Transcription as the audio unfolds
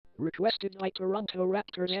Requested by Toronto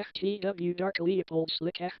Raptors FTW Dark Leopold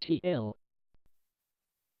Slick FTL.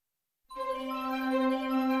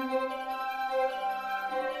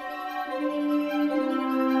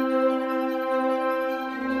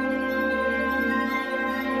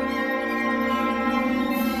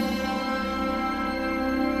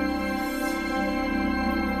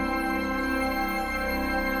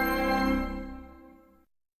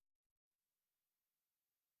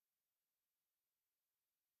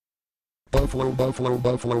 Buffalo, Buffalo,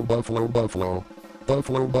 Buffalo, Buffalo, Buffalo.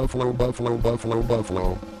 Buffalo, Buffalo, Buffalo, Buffalo,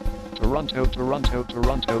 Buffalo. Toronto, Toronto,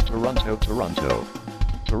 Toronto, Toronto, Toronto.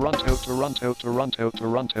 Toronto, Toronto, Toronto,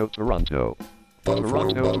 Toronto, Toronto.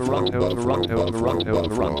 Toronto, Toronto, Toronto, Toronto,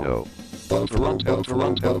 Toronto. Toronto,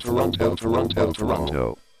 Toronto, Toronto, Toronto,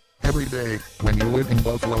 Toronto. Every day, when you live in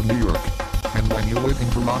Buffalo, New York, and when you live in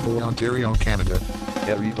Toronto, Ontario, Canada,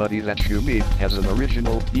 Everybody that you meet has an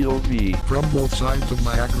original POV from both sides of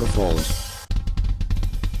Niagara Falls.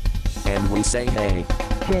 And we say hey.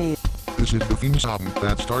 Hey. This is the theme song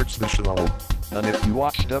that starts the show. And if you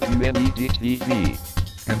watch WNED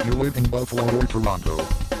TV, and you live in Buffalo or Toronto,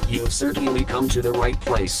 You've certainly come to the right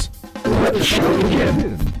place. let the show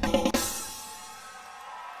begin.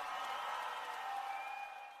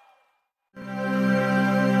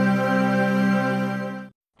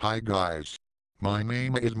 Hi guys. My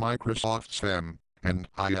name is Microsoft Sam, and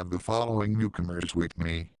I have the following newcomers with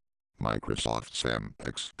me. Microsoft Sam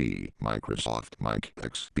XP, Microsoft Mike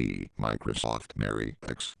XP, Microsoft Mary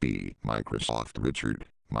XP, Microsoft Richard,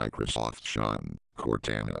 Microsoft Sean,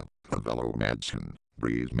 Cortana, Avello Madsen,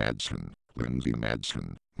 Breeze Madsen, Lindsay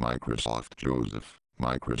Madsen, Microsoft Joseph,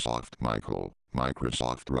 Microsoft Michael,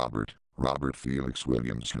 Microsoft Robert, Robert Felix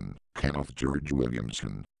Williamson, Kenneth George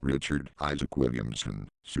Williamson, Richard Isaac Williamson,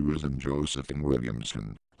 Susan Josephine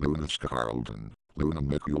Williamson, Luna Carlton, Luna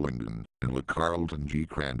McEwlinden, Ella Carlton G.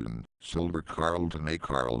 Crandon, Silver Carlton A.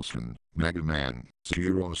 Carlson, Mega Man,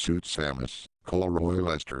 Zero Suit Samus, Colroy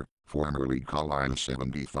Lester, formerly Colline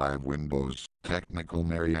 75 Windows, Technical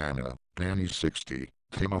Mariana, Danny 60,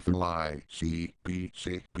 Timothy Lai, C, B,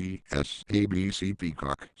 C, B, S, A, B, C,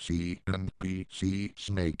 Peacock, C, and B, C,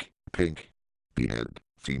 Snake, Pink, Behead,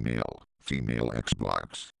 Female, Female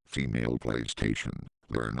Xbox, Female PlayStation,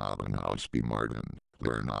 Lernabenhaus B. Martin,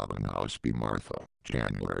 Lernabenhaus B. Martha,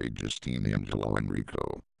 January Justine Angelo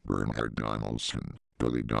Enrico, Bernhard Donaldson,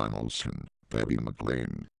 Billy Donaldson, Debbie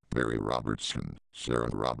McLean, Barry Robertson, Sarah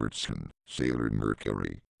Robertson, Sailor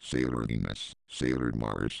Mercury, Sailor Venus, Sailor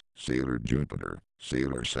Mars, Sailor Jupiter,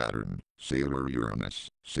 Sailor Saturn, Sailor Uranus,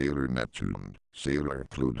 Sailor Neptune, Sailor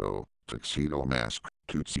Pluto, Tuxedo Mask,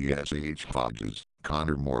 Tootsie S.H. Hodges,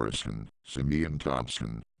 Connor Morrison, Simeon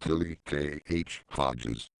Thompson, Tilly K.H.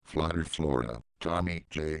 Hodges, Flutter Flora, Tommy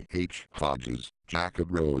J.H. Hodges,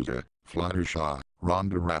 Jacob Rosa, Fluttershy,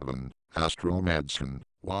 Rhonda Raven, Astro Madsen,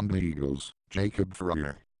 Wanda Eagles, Jacob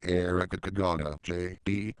Fryer, Erica Kagana,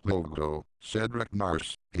 J.D. Logo, Cedric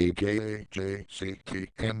Nars, a.k.a.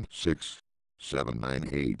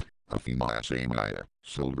 JCTN6798, Athena Asamaya,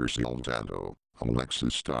 Silver Siltado,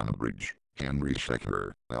 Alexis Stonebridge, Henry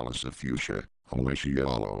Shecker, Elisa Fuchsia, Alicia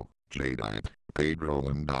Allo, Jadeite, Pedro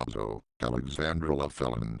Landazzo, Alexandra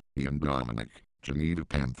LaFellin, Ian Dominic, Janita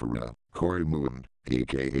Panthera, Corey Moon,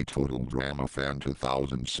 a.k.a. Total Drama Fan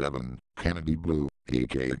 2007, Kennedy Blue,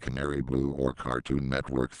 a.k.a. Canary Blue or Cartoon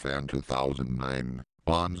Network Fan 2009,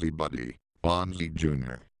 Bonzi Buddy, Bonzi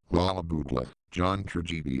Jr., Lala Boodla, John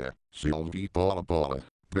Tragedia, Sylvie Paula Paula,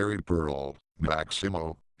 Barry Pearl,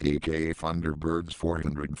 Maximo, a.k.a. Thunderbirds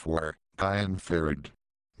 404, Kyan Farad,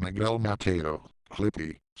 Miguel Mateo,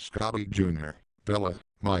 Clippy, Scotty Jr., Bella,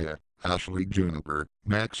 Maya, Ashley Juniper,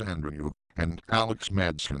 Max Andrew, and Alex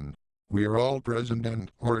Madsen. We are all present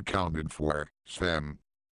and or accounted for, Sam.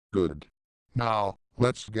 Good. Now,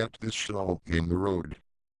 let's get this show in the road.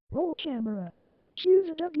 Roll camera. Cue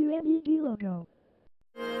the WNED logo.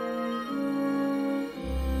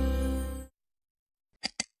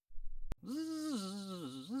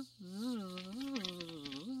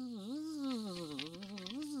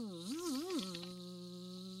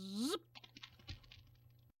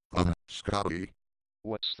 Scotty,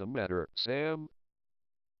 What's the matter, Sam?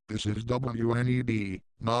 this is WNED,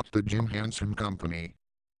 not the Jim Henson Company.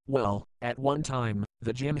 Well, at one time,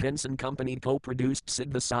 the Jim Henson Company co-produced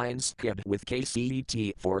Sid the Science Kid with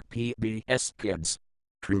KCET for PBS Kids.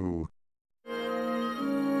 True.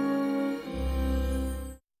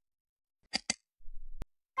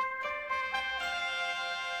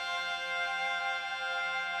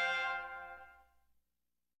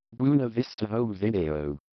 Buena Vista Home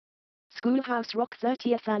Video. Schoolhouse Rock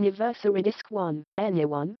 30th Anniversary Disc 1.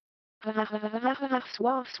 Anyone?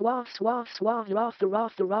 Swa swa swa swa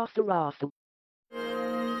roth.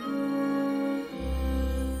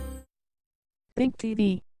 Think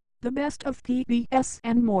TV. The best of PBS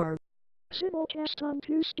and more. Simulcast on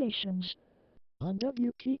 2 stations. On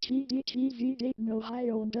WPTV TV Dayton,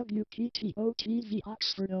 Ohio and WPTO TV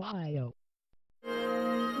Oxford, Ohio.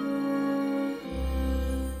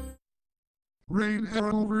 Rain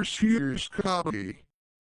Overseer's copy.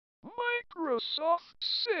 Microsoft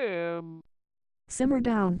Sim. Simmer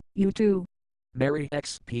down, you two. Mary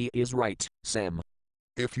XP is right, Sam.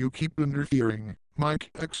 If you keep interfering, Mike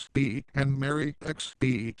XP and Mary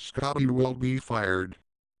XP Scotty will be fired.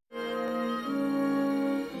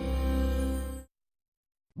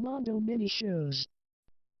 Mondo Mini Shows.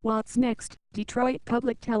 What's next, Detroit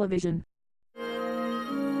Public Television?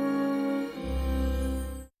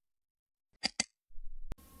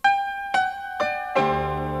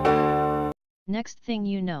 Next thing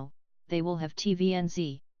you know, they will have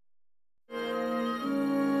TVNZ.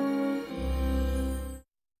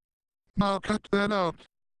 Now cut that out.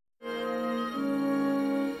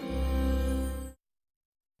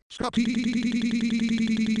 Scotty!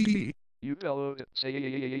 You bellowed, Sam.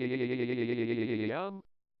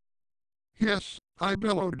 Yes, I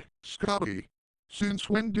bellowed, Scotty. Since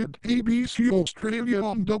when did ABC Australia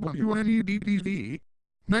on WNED TV?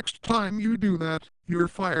 Next time you do that, you're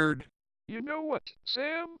fired. You know what,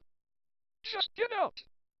 Sam? Just get out.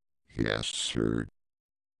 Yes, sir.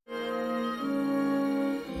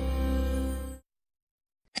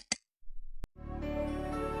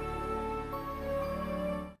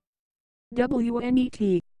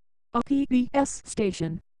 WNET. A PBS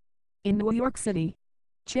station. In New York City.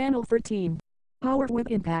 Channel 13. Power with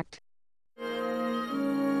Impact.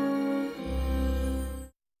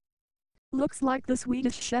 Looks like the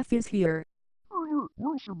Swedish chef is here.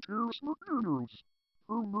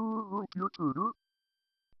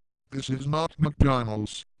 This is not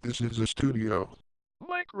McDonald's. This is a studio.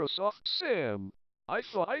 Microsoft Sim. I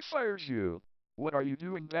thought I fired you. What are you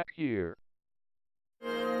doing back here?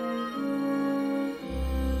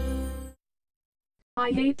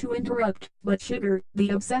 I hate to interrupt, but Sugar, the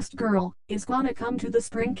obsessed girl, is gonna come to the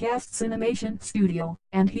Springcast Animation Studio,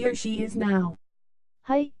 and here she is now.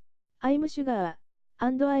 Hi, I'm Sugar,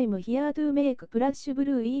 and I'm here to make Plush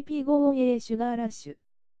Blue EP go on a Sugar Rush.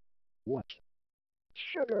 What?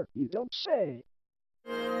 Sugar, you don't say.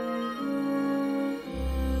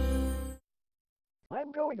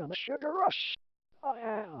 I'm going on a sugar rush.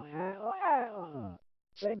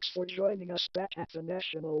 Thanks for joining us back at the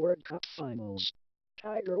National Word Cup Finals.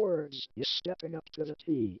 Tiger Words is stepping up to the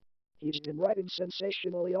tee. He's been writing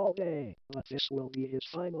sensationally all day, but this will be his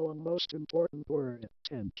final and most important word,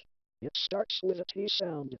 tent. It starts with a T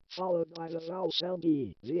sound, followed by the vowel sound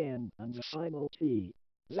E, the N, and the final T.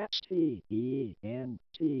 That's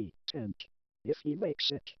T-E-N-T, tent. If he makes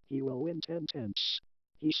it, he will win 10 tenths.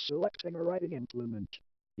 He's selecting a writing implement.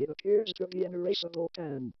 It appears to be an erasable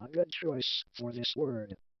pen, a good choice for this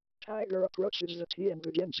word. Tiger approaches the T and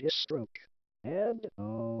begins his stroke. And,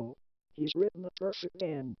 oh, he's written a perfect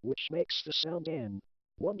N, which makes the sound N.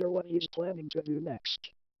 Wonder what he's planning to do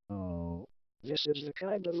next. Oh, this is the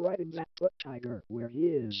kind of writing that put Tiger where he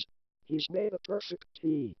is. He's made a perfect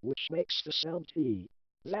T, which makes the sound T.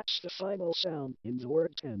 That's the final sound in the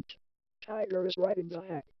word tent. Tiger is writing the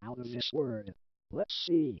heck out of this word. Let's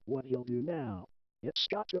see what he'll do now. It's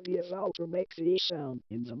got to be a vowel to make the E sound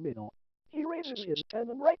in the middle. He raises his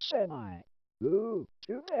pen and writes an I. Ooh,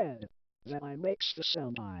 too bad. That I makes the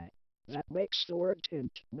sound I. That makes the word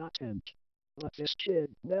tint, not tent. But this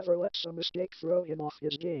kid never lets a mistake throw him off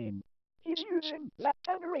his game. He's using that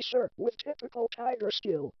pen eraser with typical Tiger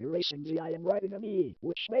skill, erasing the I and writing an E,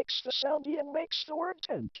 which makes the sound E and makes the word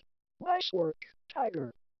tent. Nice work,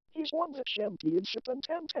 Tiger. He's won the championship in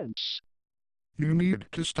 10 tenths. You need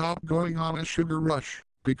to stop going on a sugar rush,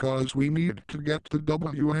 because we need to get the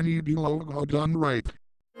WNED logo done right.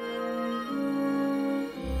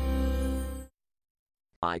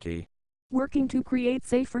 IT. Working to create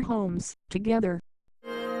safer homes, together.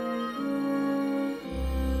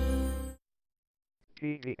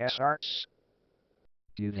 PBS Arts?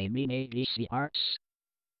 Do they mean ABC Arts?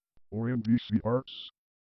 Or NBC Arts?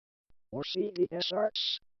 Or CBS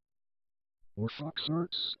Arts? Or Fox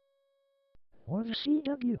Arts? Or the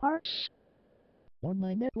CW Arts? Or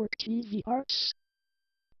my network TV Arts?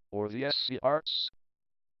 Or the SC Arts?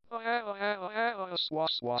 Swah,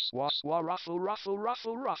 swah, swah, swah, ruffle, ruffle,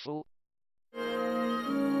 ruffle, ruffle.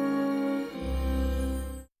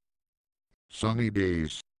 Sunny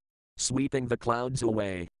days. Sweeping the clouds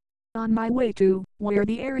away. On my way to where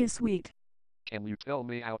the air is sweet. Can you tell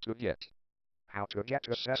me how to get How to get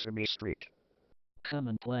to Sesame Street. Come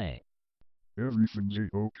and play. Everything's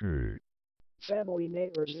okay. Family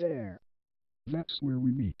neighbors there. That's where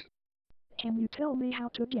we meet. Can you tell me how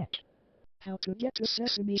to get to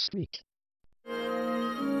Sesame Street?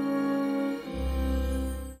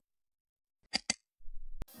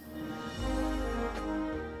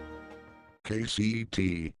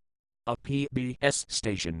 KCET. A PBS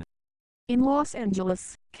station. In Los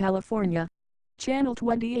Angeles, California. Channel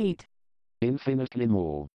 28. Infinitely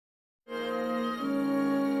more.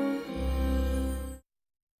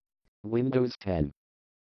 Windows 10.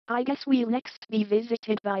 I guess we'll next be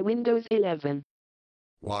visited by Windows 11.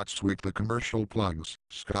 What's with the commercial plugs,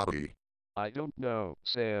 Scotty? I don't know,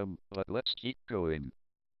 Sam, but let's keep going.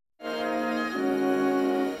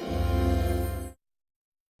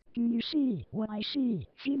 Do you see what I see?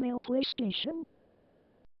 Female PlayStation?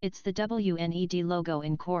 It's the WNED logo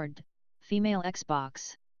in Cord. Female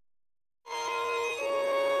Xbox.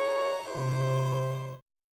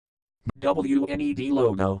 WNED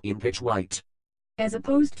logo in pitch white. As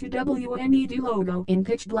opposed to WNED logo in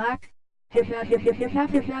pitch black.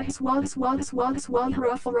 Swag swag swag swag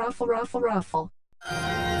ruffle ruffle ruffle ruffle.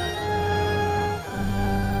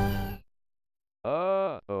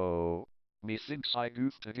 Uh-oh. Methinks I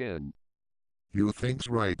goofed again. You think's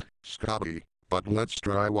right, Scotty, but let's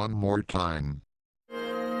try one more time.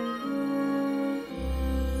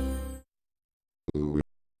 Ooh,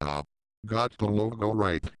 got the logo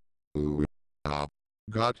right. Ooh,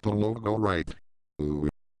 got the logo right. Ooh,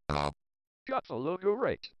 Got the logo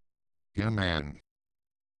right. yeah man,